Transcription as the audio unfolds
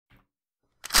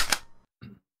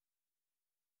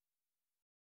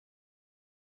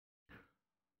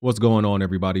What's going on,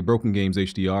 everybody? Broken Games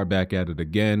HDR back at it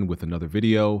again with another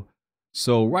video.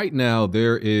 So right now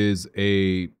there is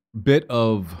a bit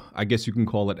of, I guess you can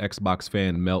call it, Xbox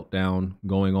fan meltdown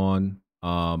going on.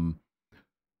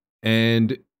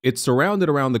 And it's surrounded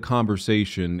around the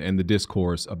conversation and the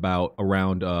discourse about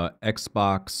around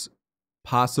Xbox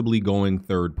possibly going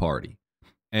third party.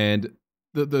 And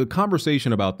the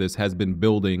conversation about this has been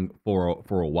building for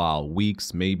a while,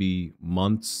 weeks, maybe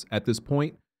months at this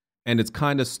point. And it's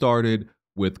kind of started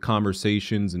with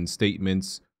conversations and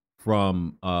statements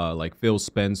from like Phil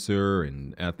Spencer,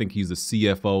 and I think he's the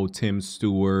CFO, Tim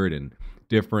Stewart, and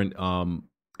different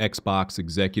Xbox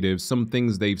executives. Some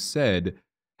things they've said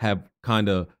have kind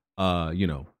of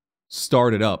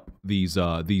started up these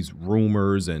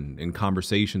rumors and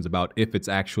conversations about if it's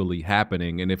actually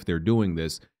happening and if they're doing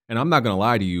this. And I'm not gonna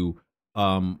lie to you,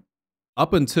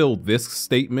 up until this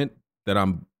statement that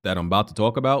I'm about to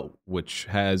talk about, which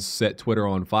has set Twitter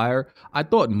on fire, I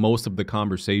thought most of the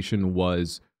conversation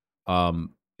was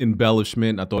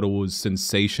embellishment. I thought it was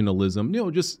sensationalism,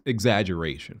 just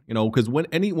exaggeration, because when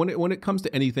it comes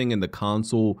to anything in the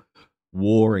console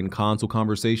war and console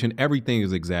conversation, everything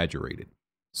is exaggerated.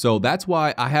 So that's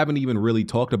why I haven't even really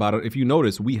talked about it. If you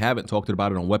notice, we haven't talked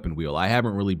about it on Weapon Wheel. I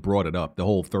haven't really brought it up, the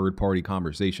whole third-party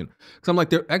conversation. Because I'm like,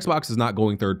 Xbox is not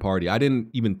going third-party. I didn't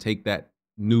even take that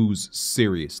news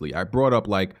seriously. I brought up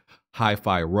like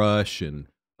Hi-Fi Rush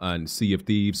and Sea of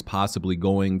Thieves possibly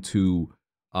going to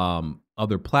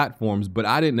other platforms, but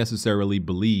I didn't necessarily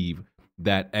believe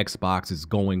that Xbox is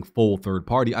going full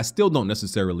third-party. I still don't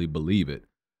necessarily believe it.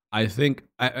 I think,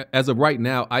 as of right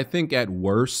now, I think at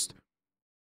worst,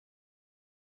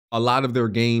 a lot of their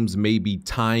games may be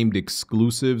timed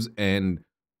exclusives and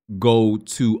go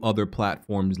to other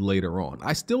platforms later on.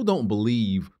 I still don't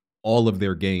believe all of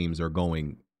their games are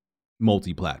going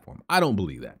multi-platform. I don't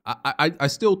believe that. I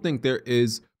still think there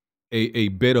is a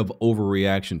bit of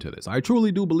overreaction to this. I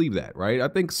truly do believe that, right? I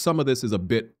think some of this is a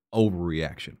bit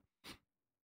overreaction.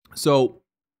 So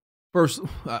first,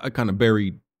 I kind of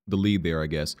buried the lead there, I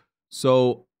guess.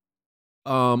 So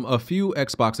a few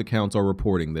Xbox accounts are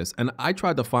reporting this, and I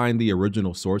tried to find the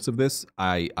original source of this.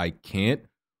 I can't,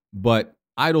 but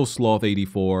Idle Sloth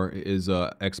 84 is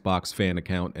a Xbox fan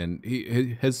account, and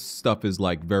his stuff is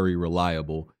like very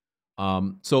reliable.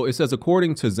 So it says,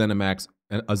 according to ZeniMax,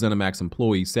 a ZeniMax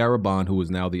employee, Sarah Bond, who is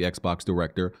now the Xbox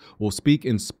director, will speak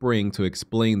in spring to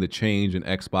explain the change in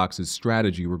Xbox's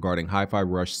strategy regarding Hi-Fi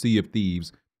Rush, Sea of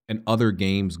Thieves, and other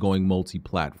games going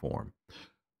multi-platform.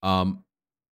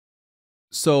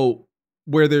 So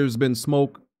where there's been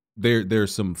smoke,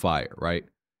 there's some fire, right?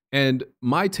 And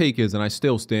my take is, and I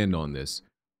still stand on this,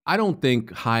 I don't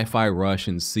think Hi-Fi Rush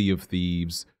and Sea of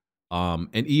Thieves, and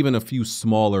even a few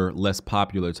smaller, less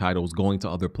popular titles going to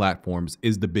other platforms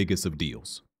is the biggest of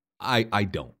deals. I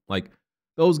don't. Like,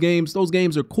 those games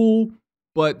are cool,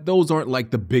 but those aren't like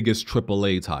the biggest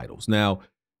AAA titles. Now,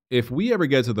 if we ever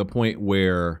get to the point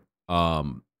where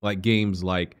like games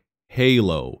like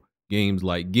Halo, games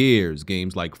like Gears,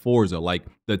 games like Forza, like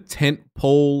the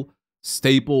tentpole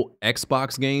staple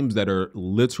Xbox games that are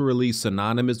literally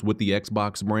synonymous with the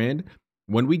Xbox brand,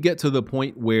 when we get to the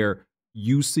point where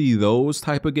you see those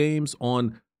type of games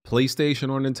on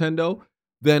PlayStation or Nintendo,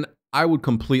 then I would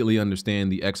completely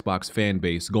understand the Xbox fan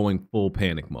base going full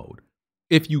panic mode.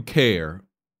 If you care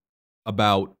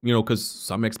about, because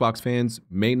some Xbox fans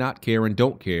may not care and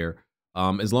don't care.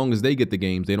 As long as they get the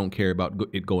games, they don't care about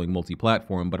it going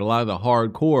multi-platform. But a lot of the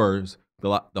hardcores,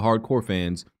 the hardcore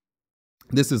fans,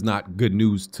 this is not good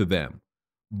news to them.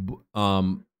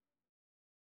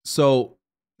 So,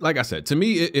 like I said, to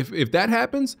me, if that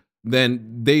happens,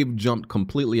 then they've jumped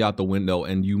completely out the window,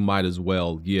 and you might as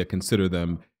well, consider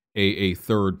them a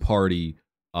third party.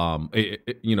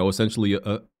 Essentially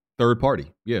a third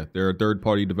party. Yeah, they're a third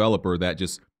party developer that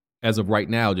just, as of right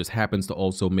now, just happens to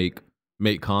also make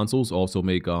consoles, also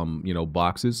make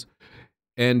boxes.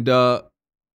 And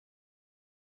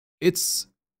it's,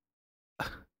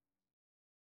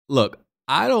 look,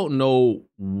 I don't know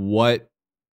what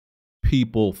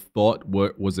people thought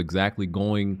was exactly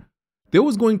going. There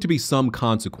was going to be some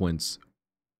consequence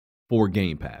for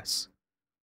Game Pass.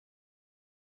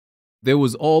 There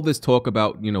was all this talk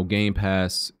about, Game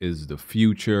Pass is the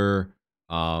future.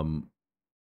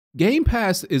 Game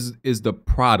Pass is the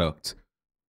product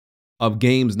of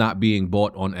games not being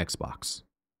bought on Xbox.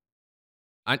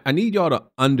 I need y'all to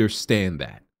understand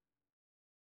that.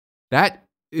 That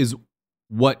is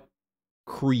what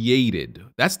created,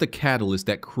 that's the catalyst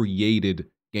that created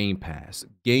Game Pass.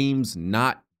 Games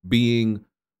not being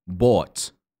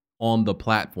bought on the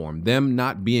platform, them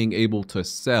not being able to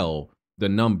sell the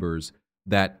numbers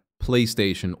that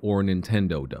PlayStation or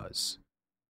Nintendo does,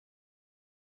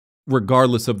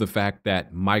 regardless of the fact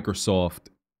that Microsoft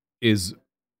is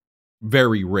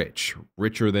very rich,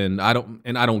 richer than I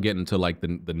don't get into like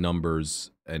the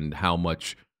numbers and how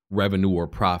much revenue or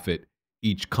profit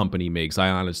each company makes. I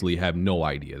honestly have no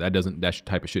idea. That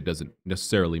type of shit doesn't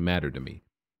necessarily matter to me.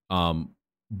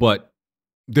 But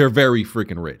they're very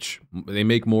freaking rich. They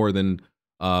make more than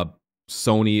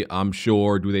Sony, I'm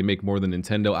sure. Do they make more than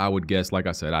Nintendo? I would guess. Like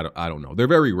I said, I don't know. They're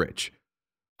very rich.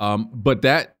 But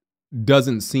that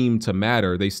doesn't seem to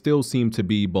matter. They still seem to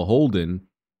be beholden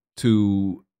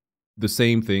to the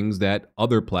same things that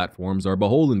other platforms are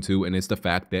beholden to, and it's the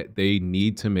fact that they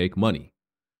need to make money.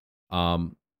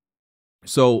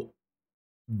 So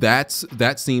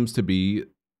that seems to be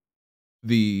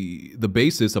the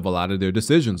basis of a lot of their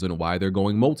decisions and why they're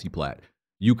going multiplat.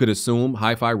 You could assume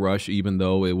Hi-Fi Rush, even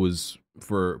though it was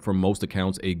for most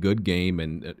accounts a good game,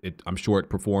 and I'm sure it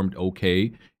performed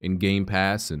okay in Game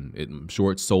Pass, and I'm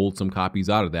sure it sold some copies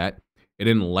out of that. It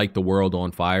didn't light the world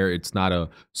on fire. It's not a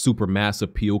super mass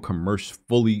appeal,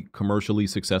 fully commercially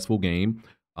successful game.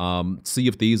 Sea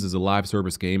of Thieves is a live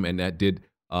service game, and that did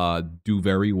do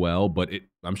very well, but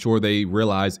I'm sure they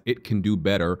realize it can do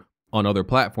better on other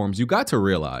platforms. You got to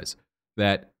realize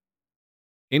that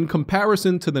in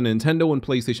comparison to the Nintendo and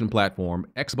PlayStation platform,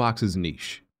 Xbox is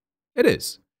niche. It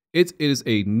is. It is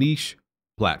a niche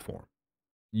platform.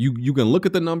 You can look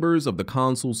at the numbers of the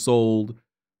consoles sold.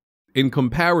 In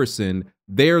comparison,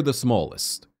 they're the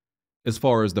smallest as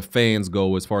far as the fans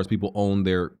go, as far as people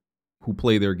who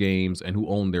play their games and who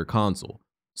own their console.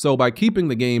 So by keeping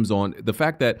the games on, the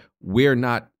fact that we're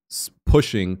not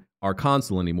pushing our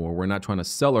console anymore, we're not trying to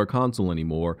sell our console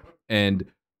anymore, and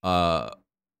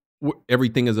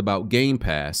everything is about Game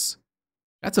Pass,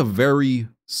 that's a very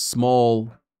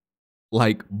small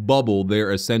like bubble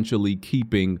they're essentially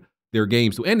keeping their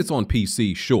games to. And it's on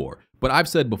PC, sure. But I've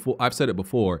said it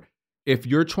before, if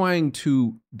you're trying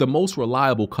to, the most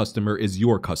reliable customer is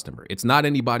your customer. It's not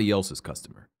anybody else's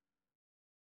customer.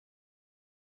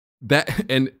 That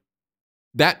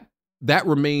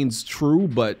remains true,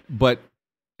 but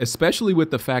especially with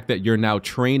the fact that you're now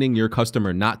training your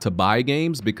customer not to buy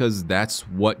games, because that's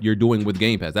what you're doing with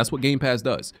Game Pass. That's what Game Pass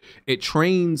does. It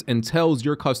trains and tells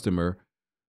your customer,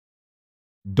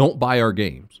 don't buy our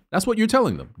games. That's what you're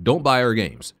telling them. Don't buy our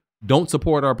games. Don't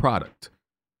support our product.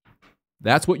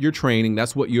 That's what you're training.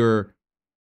 That's what you're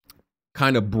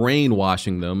kind of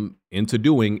brainwashing them into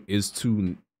doing, is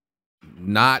to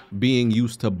not being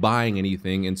used to buying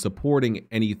anything and supporting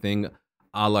anything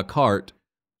a la carte,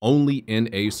 only in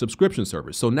a subscription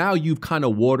service. So now you've kind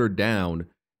of watered down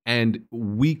and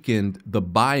weakened the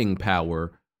buying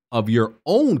power of your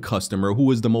own customer,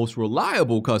 who is the most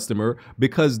reliable customer,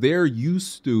 because they're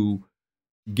used to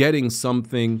getting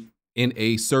something in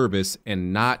a service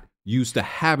and not used to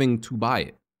having to buy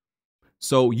it.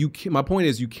 So my point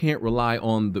is, you can't rely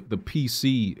on the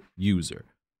PC user.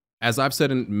 As I've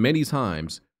said many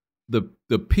times, the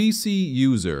PC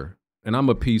user, and I'm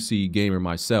a PC gamer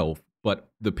myself, but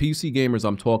the PC gamers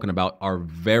I'm talking about are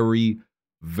very,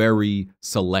 very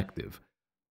selective.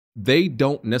 They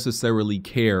don't necessarily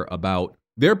care about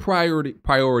their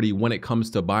priority when it comes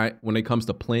to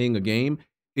playing a game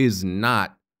is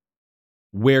not,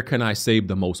 where can I save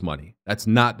the most money? That's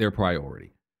not their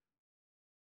priority.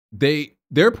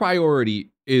 Their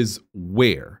priority is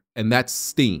where, and that's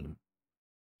Steam.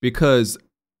 Because,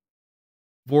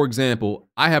 for example,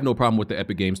 I have no problem with the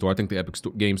Epic Game Store. I think the Epic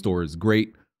Game Store is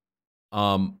great.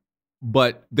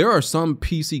 But there are some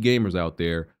PC gamers out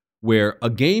there where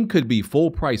a game could be full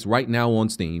price right now on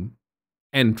Steam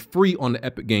and free on the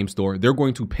Epic Game Store. They're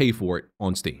going to pay for it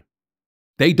on Steam.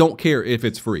 They don't care if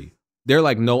it's free. They're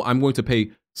like, no, I'm going to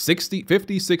pay $50, $60,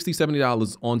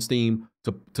 $70 on Steam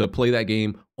to play that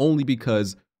game only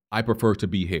because I prefer to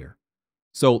be here.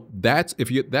 So that's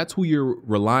who you're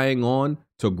relying on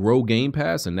to grow Game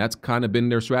Pass, and that's kind of been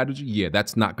their strategy. Yeah,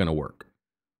 that's not going to work.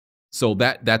 So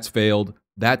that's failed.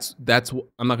 That's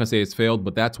I'm not going to say it's failed,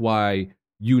 but that's why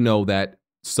you know that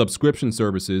subscription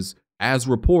services, as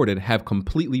reported, have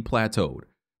completely plateaued.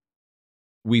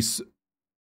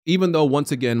 Even though,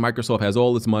 once again, Microsoft has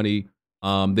all this money,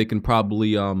 they can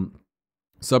probably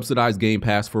subsidize Game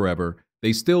Pass forever.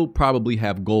 They still probably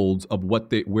have goals of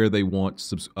where they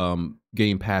want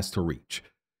Game Pass to reach.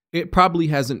 It probably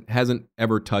hasn't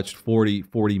ever touched 40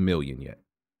 million yet.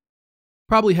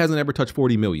 Probably hasn't ever touched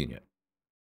 40 million yet.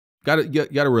 You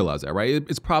gotta realize that, right?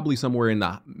 It's probably somewhere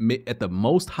at the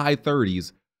most high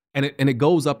 30s, and it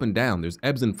goes up and down. There's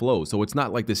ebbs and flows, so it's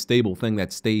not like this stable thing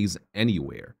that stays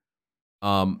anywhere.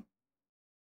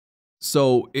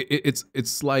 So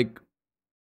it's like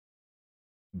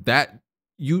that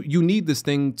you need this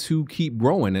thing to keep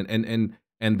growing,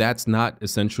 and that's not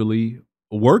essentially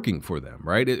working for them,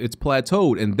 right? It's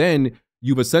plateaued, and then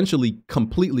you've essentially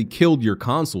completely killed your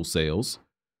console sales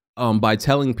by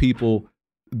telling people,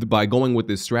 by going with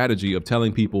this strategy of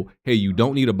telling people, hey, you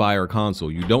don't need to buy our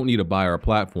console, you don't need to buy our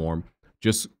platform,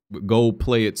 just go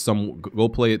play it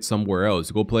somewhere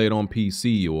else, go play it on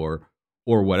PC or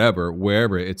whatever,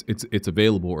 wherever it's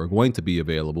available or going to be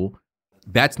available.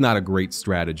 That's not a great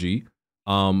strategy,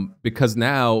 because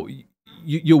now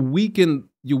you weaken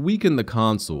the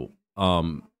console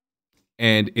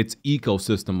and its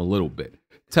ecosystem a little bit.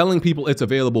 Telling people it's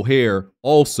available here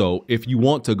also, if you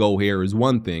want to go here, is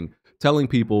one thing. Telling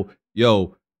people,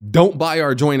 yo, don't buy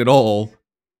our joint at all,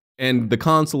 and the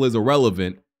console is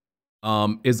irrelevant,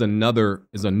 is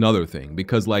another thing.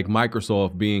 Because like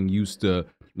Microsoft being used to,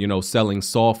 selling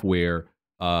software,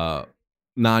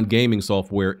 non-gaming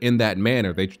software in that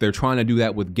manner, they're trying to do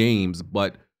that with games,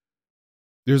 but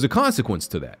there's a consequence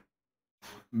to that.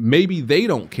 Maybe they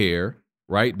don't care,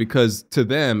 right? Because to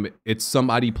them, it's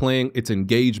somebody playing, it's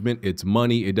engagement, it's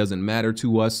money, it doesn't matter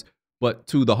to us. But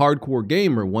to the hardcore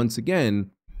gamer, once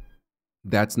again,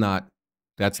 that's not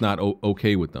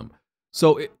okay with them.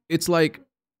 So it's like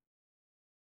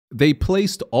they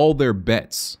placed all their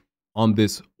bets on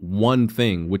this one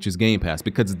thing, which is Game Pass,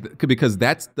 because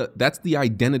that's the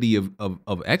identity of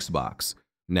Xbox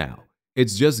now.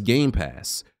 It's just Game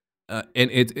Pass,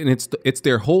 and it's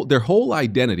their whole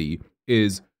identity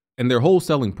is, and their whole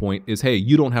selling point is, hey,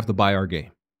 you don't have to buy our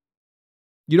game.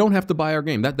 You don't have to buy our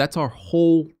game. That's our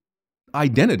whole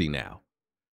identity now.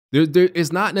 There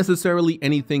is not necessarily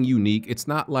anything unique. It's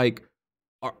not like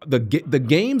the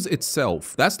games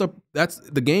itself. That's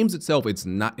the games itself. Is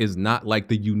not like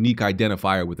the unique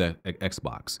identifier with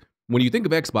Xbox. When you think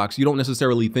of Xbox, you don't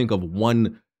necessarily think of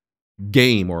one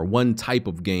game or one type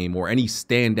of game or any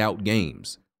standout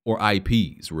games or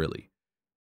IPs, really.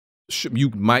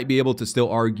 You might be able to still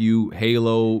argue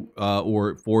Halo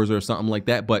or Forza or something like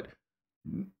that, but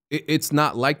it's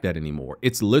not like that anymore.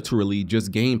 It's literally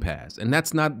just Game Pass, and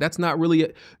that's not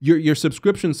really your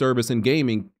subscription service in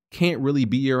gaming can't really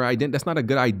be your identity. That's not a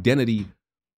good identity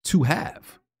to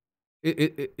have.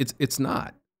 It's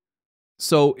not.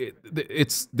 So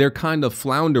they're kind of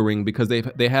floundering because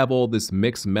they have all this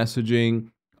mixed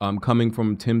messaging coming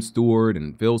from Tim Stewart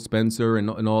and Phil Spencer and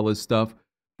all this stuff.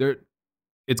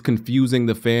 It's confusing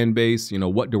the fan base.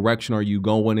 What direction are you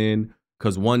going in?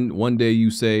 Because one day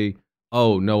you say,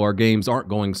 oh no, our games aren't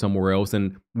going somewhere else,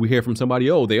 and we hear from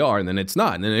somebody, oh, they are, and then it's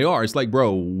not, and then they are. It's like,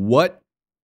 bro, what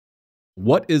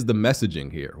is the messaging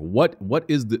here? What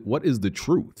is the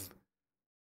truth?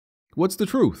 What's the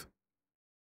truth?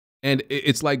 And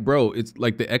it's like, bro, it's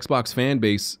like the Xbox fan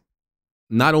base,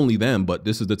 not only them, but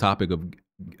this is the topic of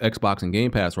Xbox and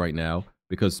Game Pass right now,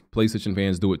 because PlayStation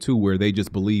fans do it too, where they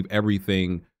just believe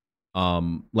everything,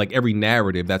 like every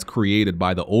narrative that's created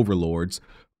by the overlords.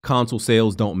 Console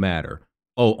sales don't matter.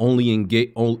 Oh, only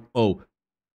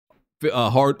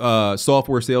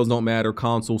software sales don't matter.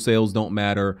 Console sales don't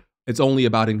matter. It's only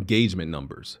about engagement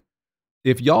numbers.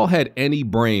 If y'all had any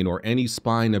brain or any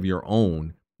spine of your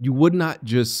own, you would not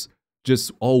just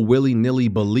all willy-nilly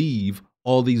believe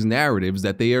all these narratives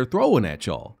that they are throwing at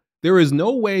y'all. There is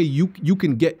no way you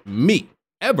can get me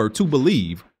ever to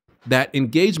believe that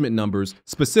engagement numbers,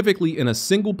 specifically in a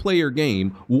single player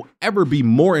game, will ever be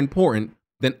more important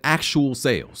than actual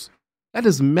sales. That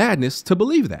is madness to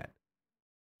believe that.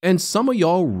 And some of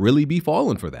y'all really be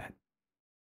falling for that.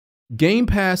 Game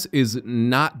Pass is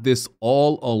not this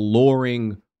all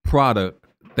alluring product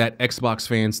that Xbox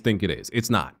fans think it is.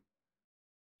 It's not.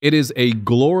 It is a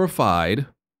glorified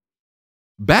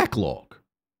backlog.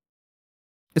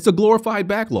 It's a glorified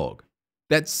backlog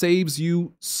that saves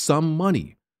you some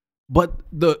money. But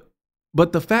the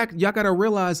fact, y'all gotta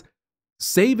realize,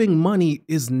 saving money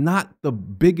is not the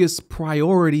biggest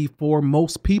priority for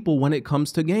most people when it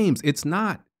comes to games. It's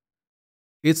not.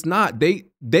 It's not.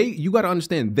 You got to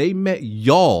understand, they met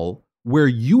y'all where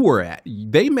you were at.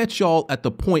 They met y'all at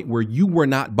the point where you were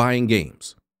not buying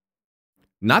games.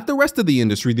 Not the rest of the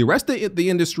industry. The rest of the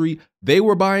industry, they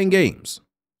were buying games.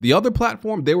 The other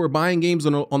platform, they were buying games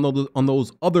on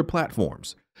those other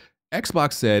platforms.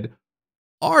 Xbox said,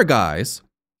 our guys,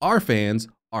 our fans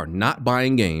are not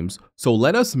buying games, so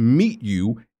let us meet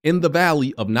you in the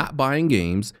valley of not buying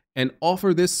games and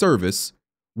offer this service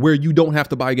where you don't have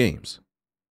to buy games.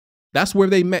 That's where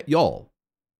they met y'all.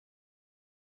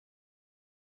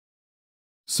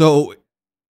 So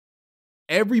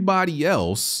everybody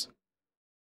else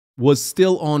was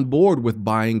still on board with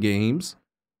buying games,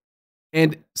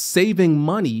 and saving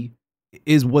money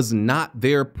is not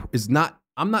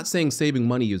I'm not saying saving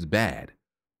money is bad,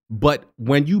 but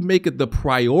when you make it the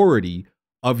priority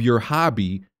of your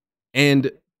hobby and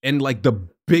like the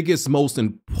biggest, most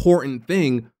important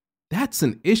thing, that's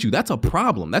an issue. That's a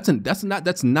problem. That's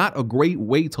not a great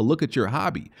way to look at your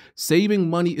hobby. Saving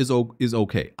money is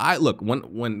okay. I look,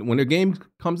 when a game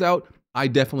comes out, I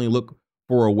definitely look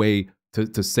for a way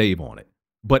to save on it.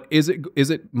 But is it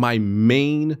the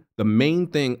main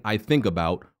thing I think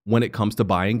about when it comes to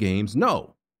buying games?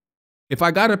 No. If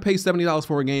I gotta pay $70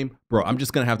 for a game, bro, I'm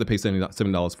just gonna have to pay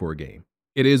 $70 for a game.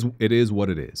 It is what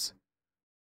it is.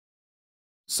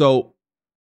 So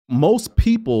most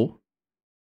people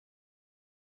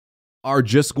are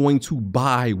just going to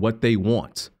buy what they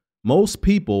want. Most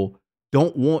people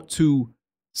don't want to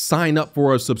sign up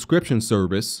for a subscription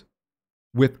service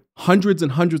with hundreds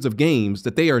and hundreds of games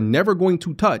that they are never going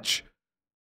to touch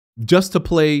just to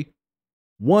play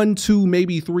 1, 2,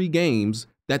 maybe 3 games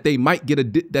that they might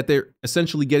get that they're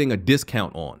essentially getting a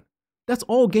discount on. That's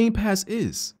all Game Pass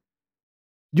is.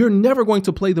 You're never going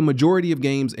to play the majority of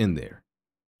games in there.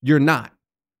 You're not.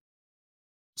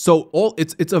 So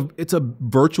it's a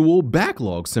virtual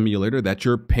backlog simulator that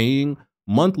you're paying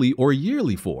monthly or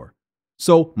yearly for.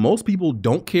 So most people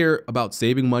don't care about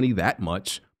saving money that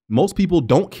much. Most people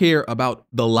don't care about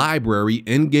the library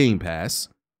in Game Pass.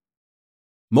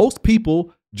 Most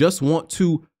people just want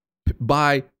to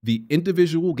buy the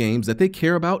individual games that they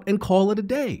care about and call it a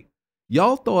day.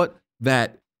 Y'all thought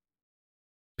that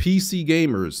PC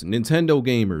gamers, Nintendo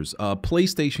gamers,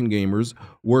 PlayStation gamers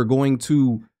were going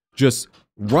to just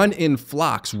run in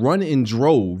flocks, run in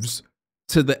droves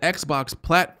to the Xbox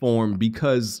platform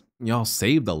because y'all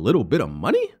saved a little bit of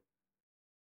money?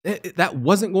 That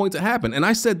wasn't going to happen. And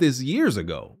I said this years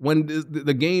ago when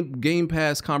the Game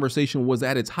Pass conversation was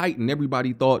at its height and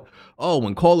everybody thought, oh,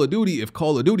 when if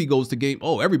Call of Duty goes to game,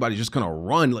 oh, everybody's just going to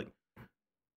run. Like,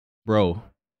 bro,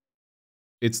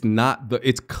 it's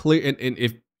clear. And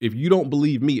if you don't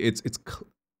believe me,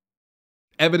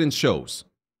 evidence shows.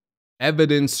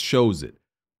 Evidence shows it.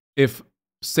 If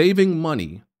saving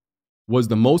money was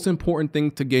the most important thing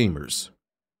to gamers,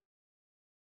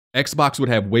 Xbox would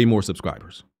have way more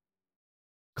subscribers.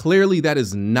 Clearly, that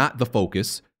is not the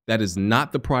focus. That is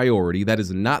not the priority. That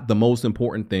is not the most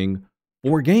important thing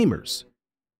for gamers.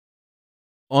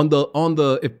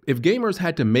 If gamers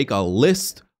had to make a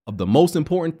list of the most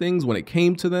important things when it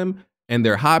came to them and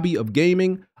their hobby of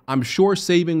gaming, I'm sure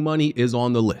saving money is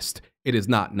on the list. It is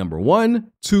not number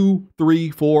 1, 2,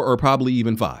 3, 4, or probably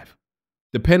even 5,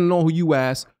 depending on who you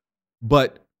ask,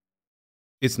 but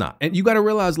it's not. And you got to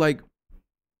realize, like,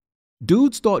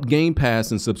 dudes thought Game Pass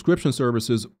and subscription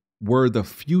services were the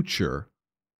future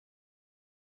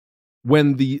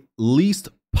when the least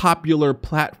popular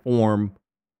platform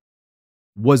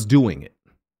was doing it,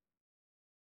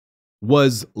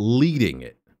 was leading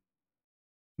it.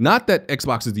 Not that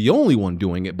Xbox is the only one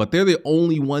doing it, but they're the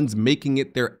only ones making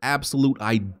it their absolute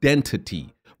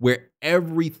identity, where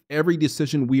every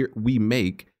decision we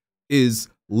make is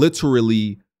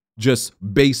literally just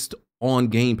based on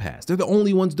Game Pass. They're the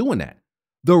only ones doing that.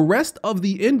 The rest of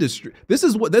the industry, this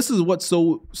is what's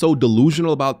so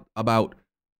delusional about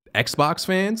Xbox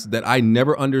fans that I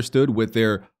never understood with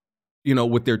their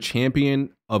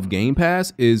champion of Game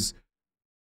Pass is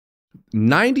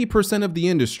 90% of the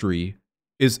industry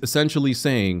is essentially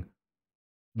saying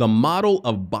the model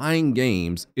of buying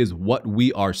games is what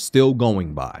we are still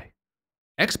going by.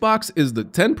 Xbox is the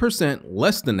 10%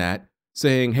 less than that,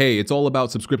 saying, hey, it's all about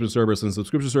subscription service and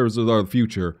subscription services are the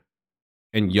future,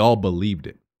 and y'all believed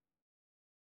it.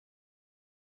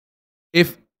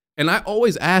 And I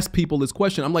always ask people this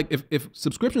question, I'm like, if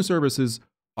subscription services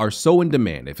are so in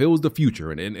demand, if it was the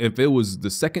future and if it was the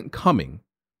second coming,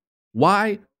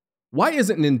 why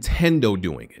isn't Nintendo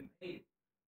doing it?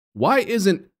 Why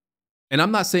isn't, and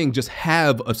I'm not saying just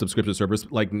have a subscription service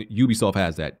like Ubisoft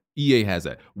has that, EA has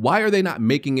that. Why are they not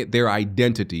making it their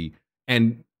identity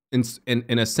and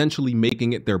essentially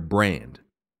making it their brand?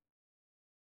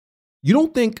 You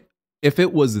don't think if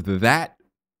it was that,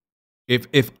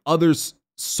 if others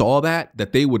saw that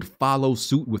they would follow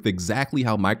suit with exactly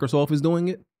how Microsoft is doing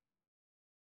it?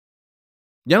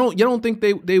 You don't think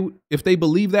they if they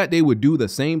believe that they would do the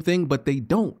same thing, but they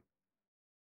don't.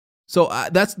 So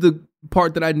that's the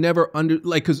part that I never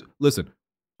because listen,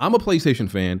 I'm a PlayStation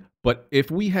fan, but if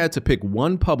we had to pick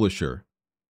one publisher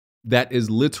that is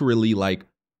literally like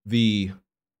the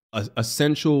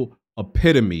essential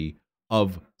epitome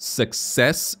of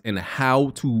success and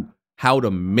how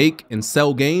to make and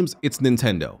sell games, it's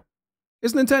Nintendo.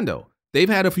 It's Nintendo. They've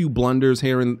had a few blunders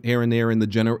here and there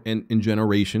in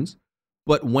generations,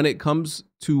 but when it comes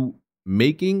to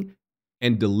making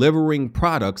and delivering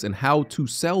products and how to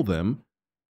sell them,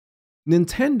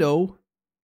 Nintendo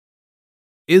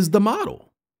is the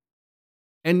model.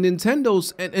 And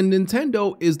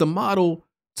Nintendo is the model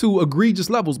to egregious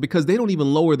levels because they don't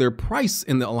even lower their price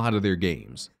in a lot of their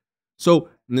games. So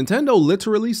Nintendo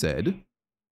literally said,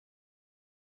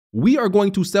 we are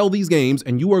going to sell these games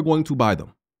and you are going to buy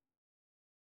them.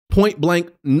 Point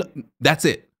blank, that's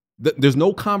it. There's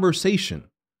no conversation.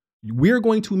 We're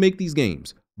going to make these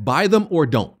games. Buy them or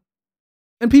don't.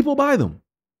 And people buy them.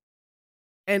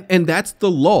 And that's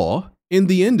the law in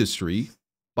the industry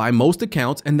by most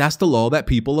accounts, and that's the law that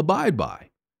people abide by.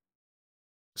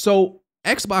 So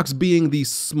Xbox being the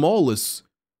smallest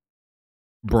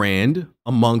brand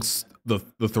amongst the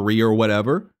three or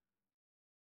whatever,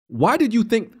 why did you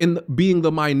think in being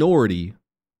the minority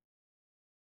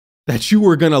that you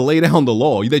were going to lay down the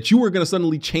law, that you were going to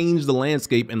suddenly change the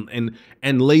landscape and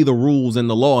lay the rules and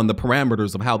the law and the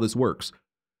parameters of how this works?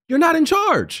 You're not in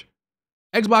charge.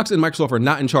 Xbox and Microsoft are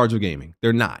not in charge of gaming.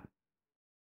 They're not.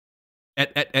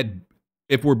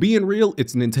 If we're being real,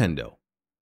 it's Nintendo.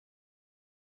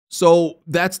 So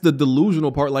that's the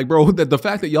delusional part. Like, bro, that the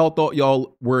fact that y'all thought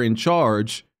y'all were in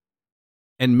charge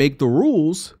and make the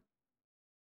rules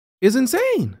is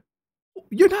insane.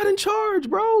 You're not in charge,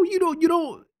 bro. You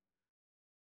don't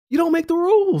make the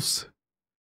rules.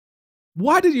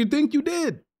 Why did you think you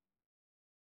did?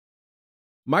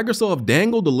 Microsoft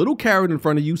dangled a little carrot in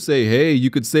front of you, say, hey, you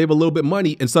could save a little bit of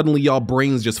money, and suddenly y'all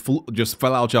brains just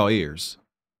fell out y'all ears.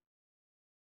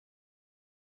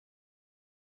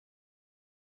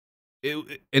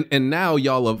 And now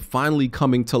y'all are finally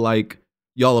coming to, like,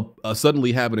 y'all are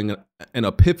suddenly having an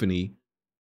epiphany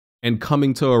and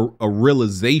coming to a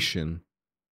realization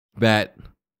that,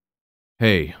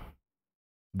 hey,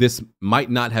 this might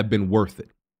not have been worth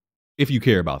it. If you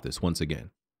care about this, once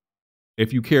again,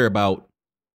 if you care about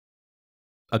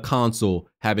a console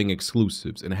having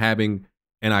exclusives and having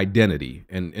an identity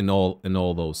and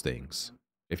all those things,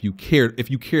 if you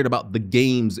cared about the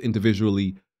games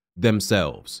individually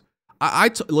themselves,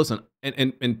 listen,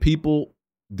 and people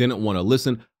didn't want to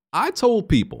listen. I told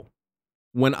people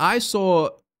when I saw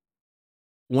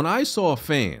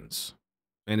fans,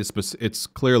 and it's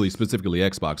clearly specifically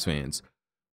Xbox fans,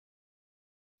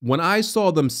 when I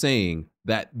saw them saying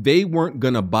that they weren't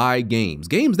going to buy games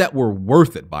that were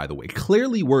worth it, by the way,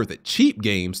 clearly worth it, cheap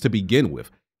games to begin with.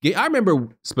 I remember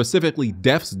specifically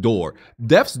Death's Door.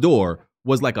 Death's Door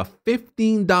was like a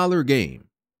 $15 game.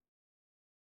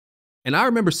 And I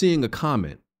remember seeing a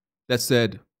comment that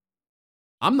said,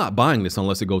 I'm not buying this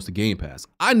unless it goes to Game Pass.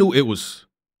 I knew it's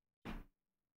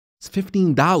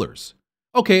 $15.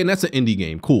 Okay, and that's an indie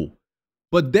game, cool.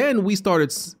 But then we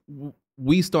started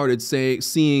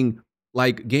seeing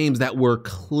like games that were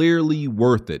clearly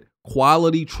worth it,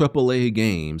 quality AAA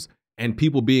games, and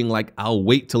people being like, I'll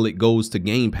wait till it goes to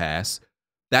Game Pass.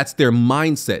 That's their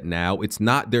mindset now. It's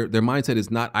not their mindset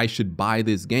is not, I should buy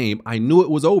this game. I knew it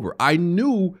was over. I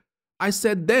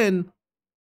said then,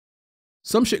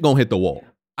 some shit gonna hit the wall.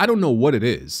 I don't know what it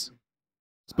is,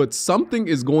 but something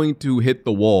is going to hit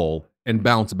the wall and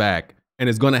bounce back, and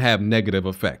it's gonna have negative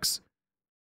effects.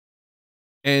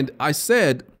 And I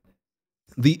said,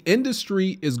 the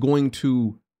industry is going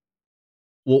to,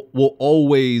 will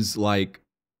always like,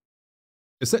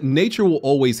 nature will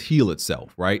always heal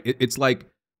itself, right? It's like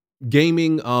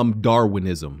gaming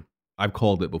Darwinism, I've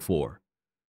called it before.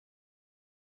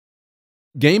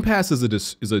 Game Pass is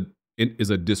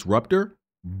a disruptor,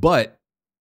 but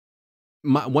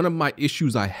one of my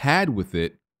issues I had with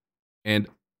it, and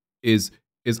is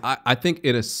I think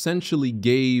it essentially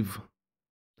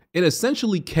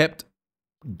kept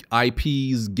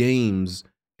IPs, games,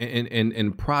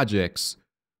 and projects.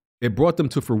 It brought them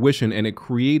to fruition, and it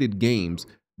created games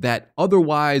that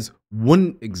otherwise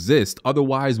wouldn't exist,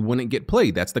 otherwise wouldn't get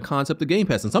played. That's the concept of Game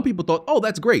Pass. And some people thought, oh,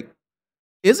 that's great.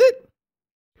 Is it?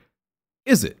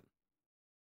 Is it?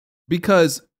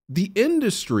 Because the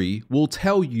industry will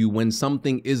tell you when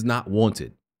something is not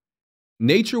wanted.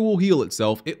 Nature will heal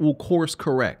itself. It will course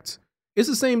correct.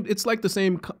 It's like the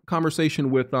same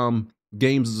conversation with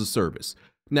games as a service.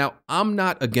 Now, I'm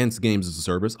not against games as a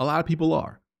service. A lot of people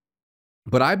are.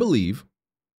 But I believe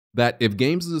that if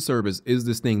games as a service is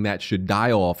this thing that should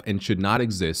die off and should not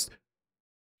exist,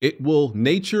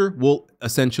 nature will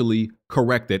essentially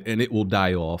correct it, and it will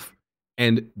die off,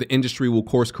 and the industry will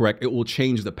course correct. It will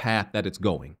change the path that it's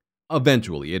going.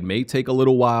 Eventually, it may take a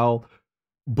little while,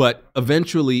 but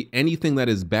eventually anything that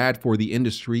is bad for the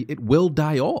industry, it will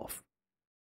die off.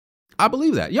 I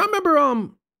believe that. Y'all remember,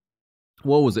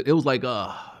 what was it? It was like,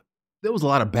 there was a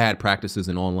lot of bad practices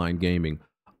in online gaming.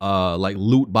 Like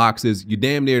loot boxes, you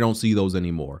damn near don't see those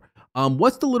anymore.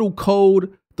 What's the little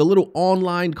code, the little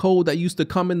online code that used to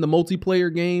come in the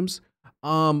multiplayer games?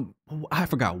 I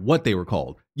forgot what they were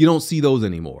called. You don't see those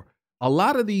anymore. A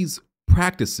lot of these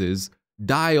practices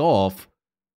die off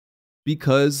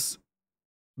because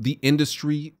the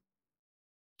industry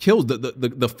kills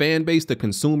the fan base, the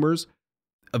consumers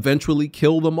eventually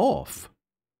kill them off.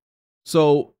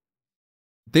 So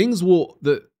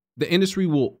the industry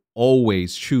will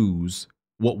always choose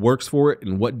what works for it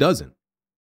and what doesn't.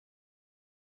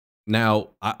 Now,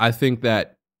 I think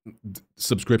that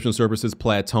subscription services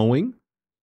plateauing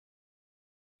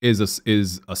is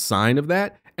a sign of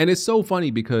that. And it's so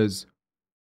funny because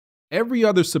every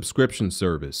other subscription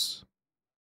service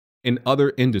in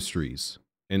other industries,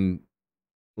 in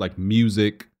like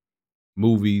music,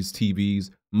 movies,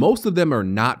 TVs, most of them are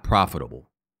not profitable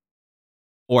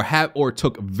or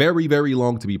took very, very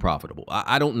long to be profitable.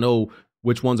 I don't know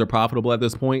which ones are profitable at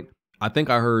this point. I think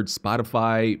I heard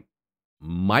Spotify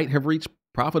might have reached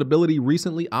profitability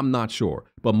recently. I'm not sure,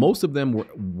 but most of them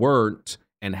weren't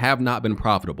and have not been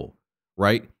profitable,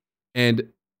 right? And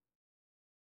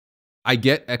I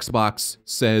get Xbox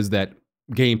says that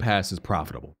Game Pass is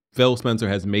profitable. Phil Spencer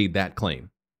has made that claim.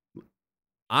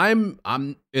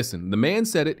 Listen, the man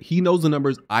said it. He knows the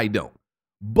numbers. I don't.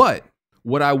 But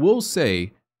what I will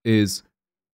say is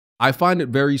I find it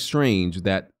very strange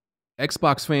that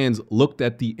Xbox fans looked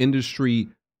at the industry,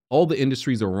 all the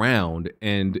industries around,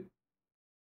 and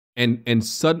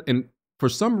for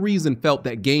some reason felt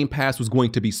that Game Pass was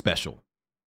going to be special.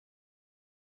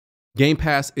 Game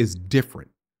Pass is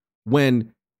different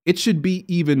when it should be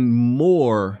even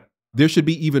more. There should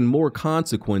be even more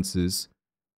consequences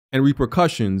and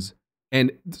repercussions,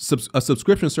 and a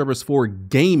subscription service for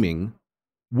gaming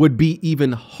would be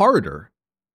even harder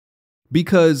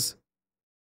because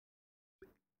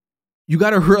you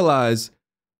got to realize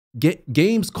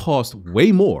games cost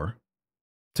way more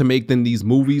to make than these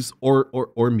movies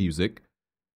or music.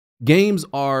 Games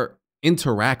are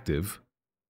interactive.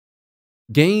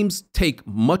 Games take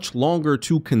much longer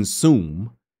to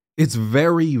consume. It's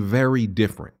very, very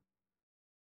different.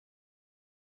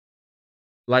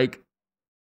 Like,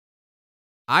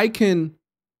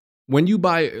 when you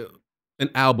buy an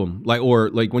album, or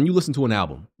when you listen to an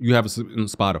album, you have it on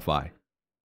Spotify.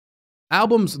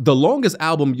 Albums, the longest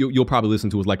album you'll probably listen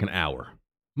to is like an hour.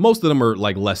 Most of them are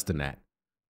like less than that.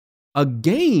 A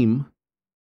game,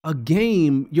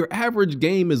 your average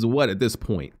game is what at this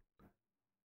point?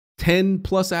 10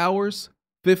 plus hours?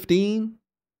 15?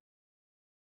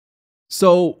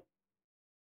 So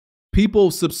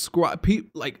people subscribe,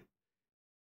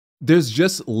 there's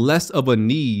just less of a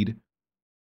need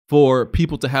for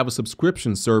people to have a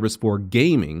subscription service for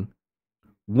gaming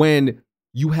when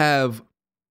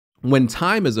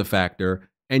time is a factor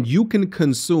and you can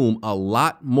consume a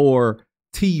lot more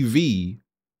TV,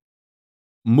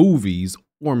 movies,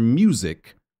 or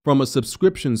music from a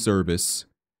subscription service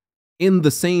in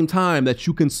the same time that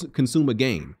you can consume a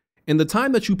game. In the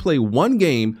time that you play one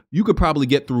game, you could probably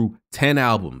get through 10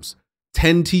 albums,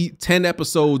 10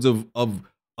 episodes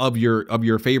of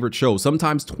your favorite show,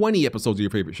 sometimes 20 episodes of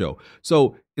your favorite show.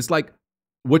 So it's like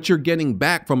what you're getting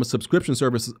back from a subscription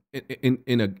service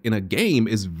in a game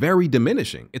is very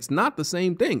diminishing. It's not the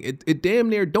same thing. It damn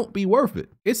near don't be worth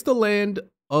it. It's the land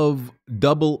of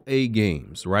AA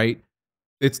games, right?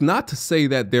 It's not to say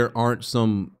that there aren't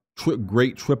some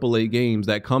great AAA games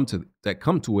that come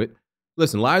to it.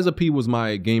 Listen, Liza P was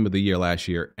my game of the year last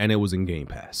year, and it was in Game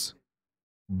Pass.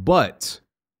 But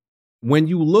when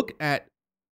you look at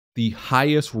the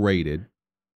highest rated,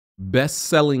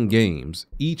 best-selling games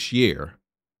each year,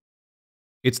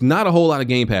 it's not a whole lot of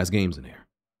Game Pass games in there.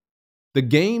 The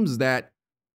games that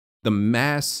the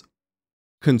mass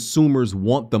consumers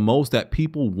want the most, that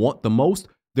people want the most,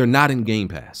 they're not in Game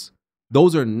Pass.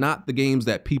 Those are not the games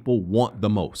that people want the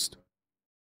most.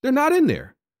 They're not in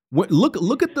there.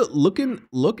 Look at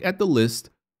the list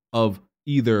of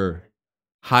either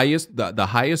the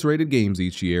highest rated games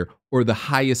each year or the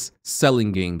highest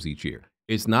selling games each year.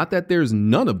 It's not that there's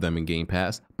none of them in Game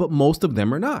Pass, but most of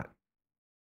them are not.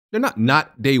 They're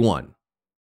not day one.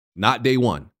 Not day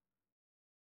one.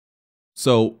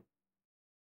 So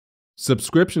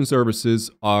subscription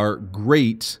services are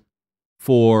great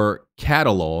for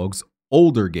catalogs,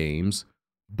 older games,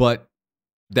 but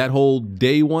that whole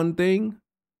day one thing,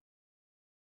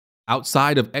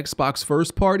 outside of Xbox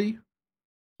first party,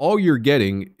 all you're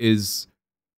getting is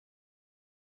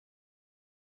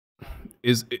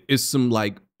some,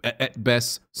 like, at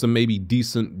best, some maybe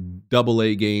decent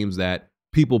AA games that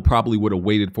people probably would have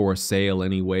waited for a sale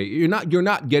anyway. You're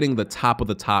not getting the top of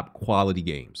the top quality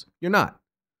games. You're not.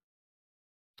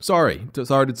 Sorry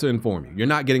to inform you. You're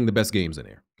not getting the best games in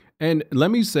there. And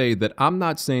let me say that I'm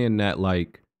not saying that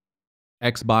like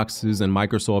Xbox's and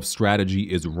Microsoft's strategy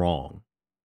is wrong.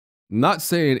 Not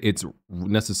saying it's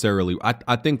necessarily.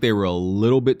 I think they were a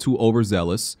little bit too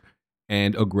overzealous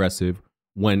and aggressive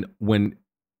when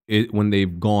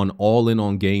they've gone all in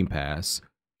on Game Pass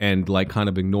and like kind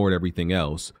of ignored everything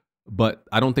else. But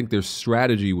I don't think their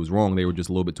strategy was wrong. They were just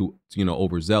a little bit too,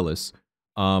 overzealous.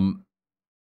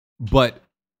 But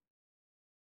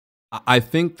I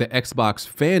think the Xbox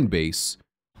fan base,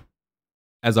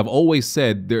 as I've always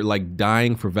said, they're like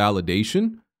dying for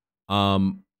validation.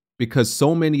 Because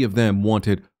so many of them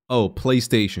wanted, oh,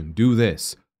 PlayStation, do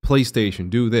this. PlayStation,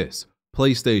 do this.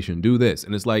 PlayStation, do this.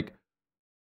 And it's like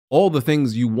all the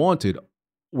things you wanted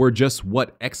were just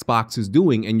what Xbox is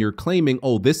doing. And you're claiming,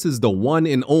 oh, this is the one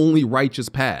and only righteous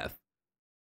path.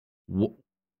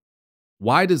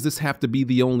 Why does this have to be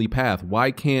the only path?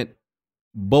 Why can't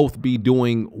both be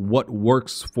doing what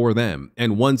works for them?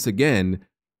 And once again,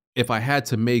 if I had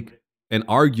to make an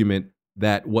argument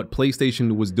that what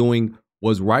PlayStation was doing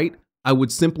was right, I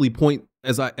would simply point,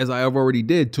 as I have already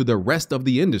did, to the rest of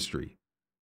the industry.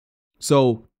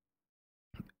 So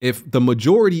if the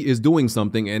majority is doing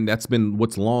something, and that's been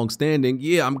what's long standing,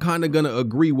 yeah, I'm kind of going to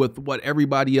agree with what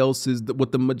everybody else is,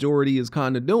 what the majority is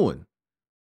kind of doing.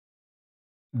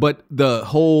 But the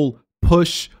whole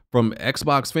push from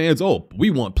Xbox fans, oh,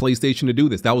 we want PlayStation to do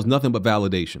this, that was nothing but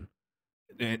validation.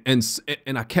 And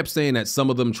I kept saying that some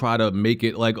of them try to make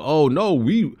it like, oh no,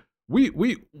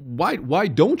 why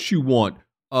don't you want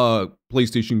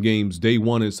PlayStation games day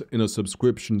one is in a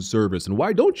subscription service, and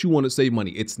why don't you want to save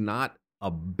money? It's not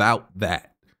about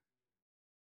that.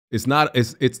 It's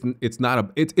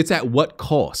at what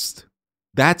cost?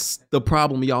 That's the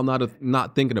problem y'all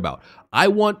not thinking about.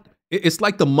 It's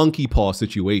like the monkey paw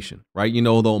situation, right? You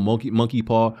know, the monkey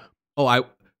paw. Oh,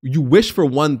 you wish for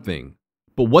one thing,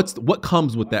 but what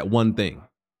comes with that one thing?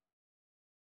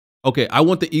 Okay, I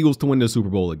want the Eagles to win the Super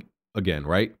Bowl again,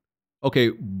 right?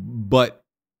 Okay, but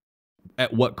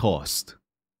at what cost?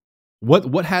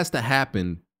 What has to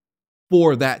happen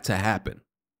for that to happen?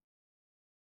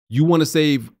 You want to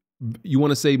save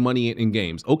money in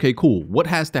games. Okay, cool. What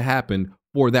has to happen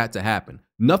for that to happen?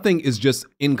 Nothing is just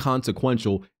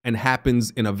inconsequential and happens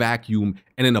in a vacuum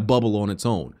and in a bubble on its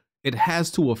own. It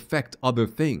has to affect other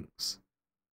things.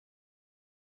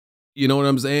 You know what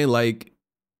I'm saying? Like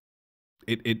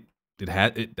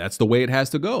that's the way it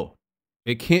has to go.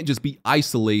 It can't just be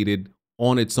isolated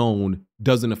on its own,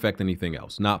 doesn't affect anything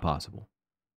else. Not possible.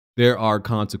 There are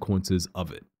consequences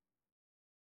of it.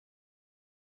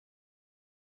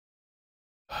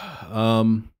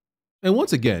 And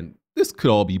once again, this could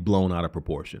all be blown out of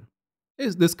proportion.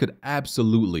 This could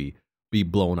absolutely be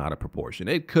blown out of proportion.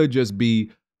 It could just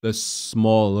be the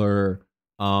smaller,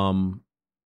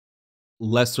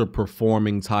 lesser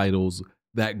performing titles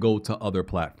that go to other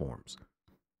platforms.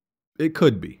 It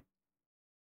could be.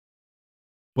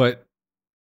 But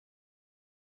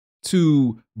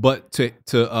to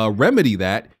remedy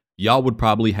that, y'all would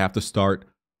probably have to start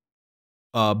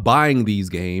buying these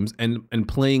games and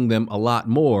playing them a lot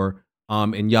more.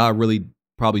 And y'all really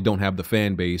probably don't have the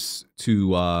fan base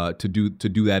to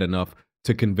do that enough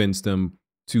to convince them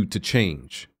to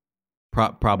change.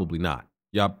 Probably not.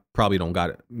 Y'all probably don't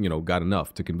got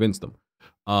enough to convince them.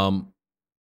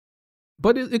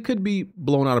 But it could be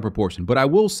blown out of proportion. But I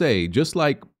will say, just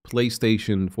like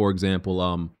PlayStation, for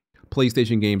example,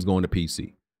 PlayStation games going to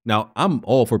PC. Now, I'm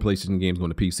all for PlayStation games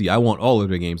going to PC. I want all of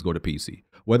their games go to PC.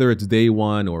 Whether it's day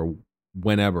one or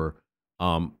whenever,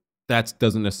 that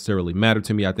doesn't necessarily matter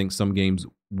to me. I think some games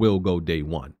will go day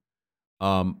one.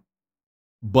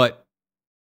 But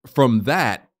from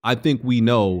that, I think we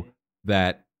know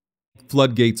that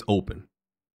floodgates open.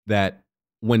 That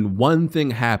when one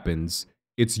thing happens,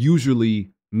 it's usually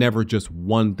never just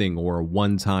one thing or a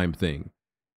one-time thing.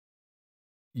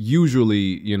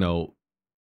 Usually,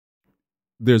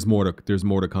 there's more to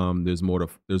come. There's more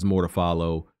to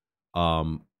follow.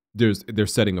 They're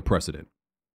setting a precedent,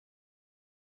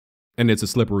 and it's a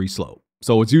slippery slope.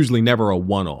 So it's usually never a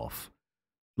one-off.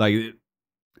 Like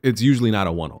it's usually not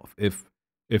a one-off. If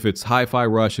it's Hi-Fi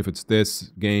Rush, if it's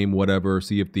this game, whatever,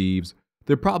 Sea of Thieves,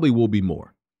 there probably will be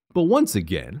more. But once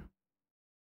again,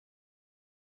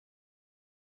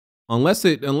 unless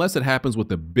it happens with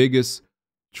the biggest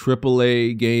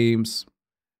AAA games,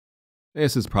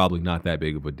 this is probably not that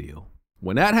big of a deal.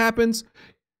 When that happens,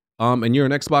 and you're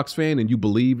an Xbox fan and you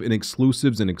believe in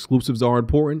exclusives and exclusives are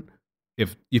important,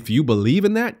 if you believe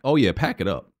in that, oh yeah, pack it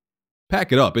up.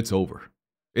 Pack it up. It's over.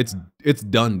 It's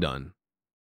done.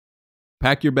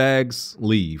 Pack your bags,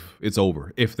 leave. It's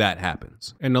over if that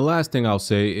happens. And the last thing I'll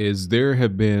say is there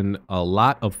have been a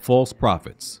lot of false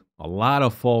prophets, on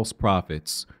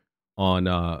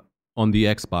the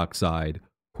Xbox side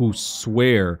who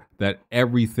swear that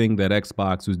everything that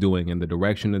Xbox was doing and the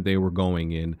direction that they were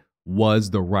going in was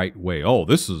the right way. Oh,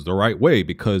 this is the right way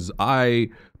because I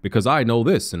know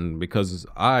this, and because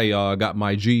I got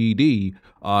my GED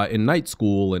in night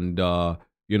school, and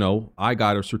you know, I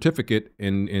got a certificate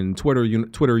in Twitter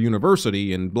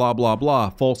University, and blah blah blah.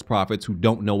 False prophets who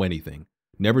don't know anything,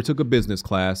 never took a business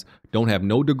class, don't have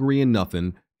no degree in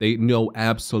nothing. They know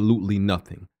absolutely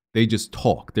nothing. They just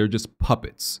talk. They're just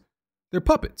puppets. They're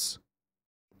puppets.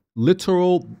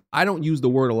 Literal. I don't use the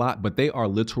word a lot, but they are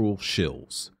literal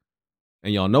shills.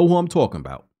 And y'all know who I'm talking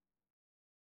about.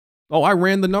 Oh, I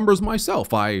ran the numbers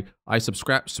myself. I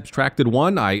subtracted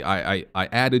 1. I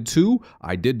added 2.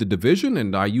 I did the division,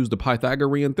 and I used the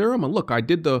Pythagorean theorem. And look, I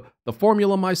did the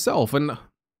formula myself. And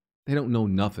they don't know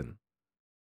nothing.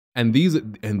 And these are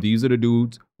the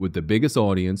dudes with the biggest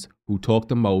audience who talk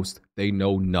the most. They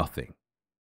know nothing.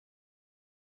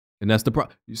 And that's the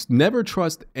problem. Never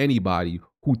trust anybody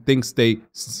who thinks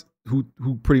who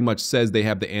pretty much says they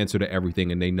have the answer to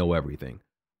everything and they know everything.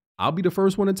 I'll be the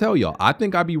first one to tell y'all, I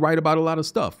think I'd be right about a lot of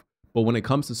stuff. But when it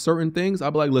comes to certain things, I'll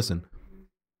be like, listen,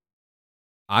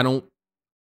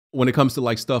 when it comes to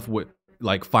like stuff with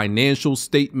like financial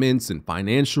statements and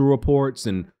financial reports,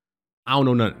 and I don't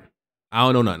know nothing.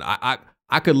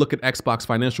 I could look at Xbox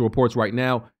financial reports right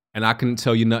now and I couldn't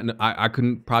tell you nothing. I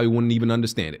probably wouldn't even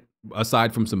understand it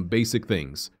aside from some basic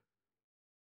things.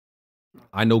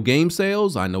 I know game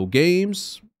sales. I know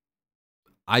games.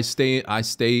 I stay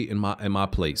in my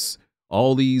place.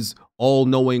 All these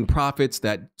all-knowing prophets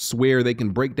that swear they can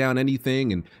break down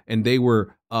anything, and they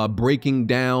were breaking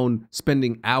down,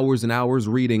 spending hours and hours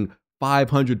reading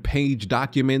 500-page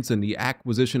documents in the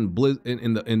acquisition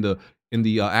in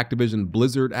the Activision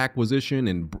Blizzard acquisition,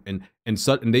 and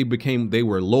they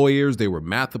were lawyers, they were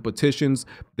mathematicians,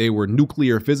 they were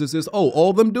nuclear physicists. Oh,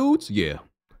 all them dudes, yeah.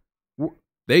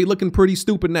 They looking pretty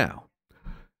stupid now.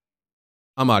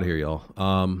 I'm out of here,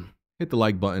 y'all. Hit the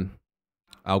like button.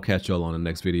 I'll catch y'all on the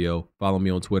next video. Follow me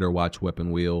on Twitter, watch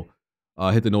Weapon Wheel.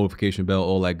 Hit the notification bell,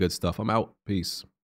 all that good stuff. I'm out. Peace.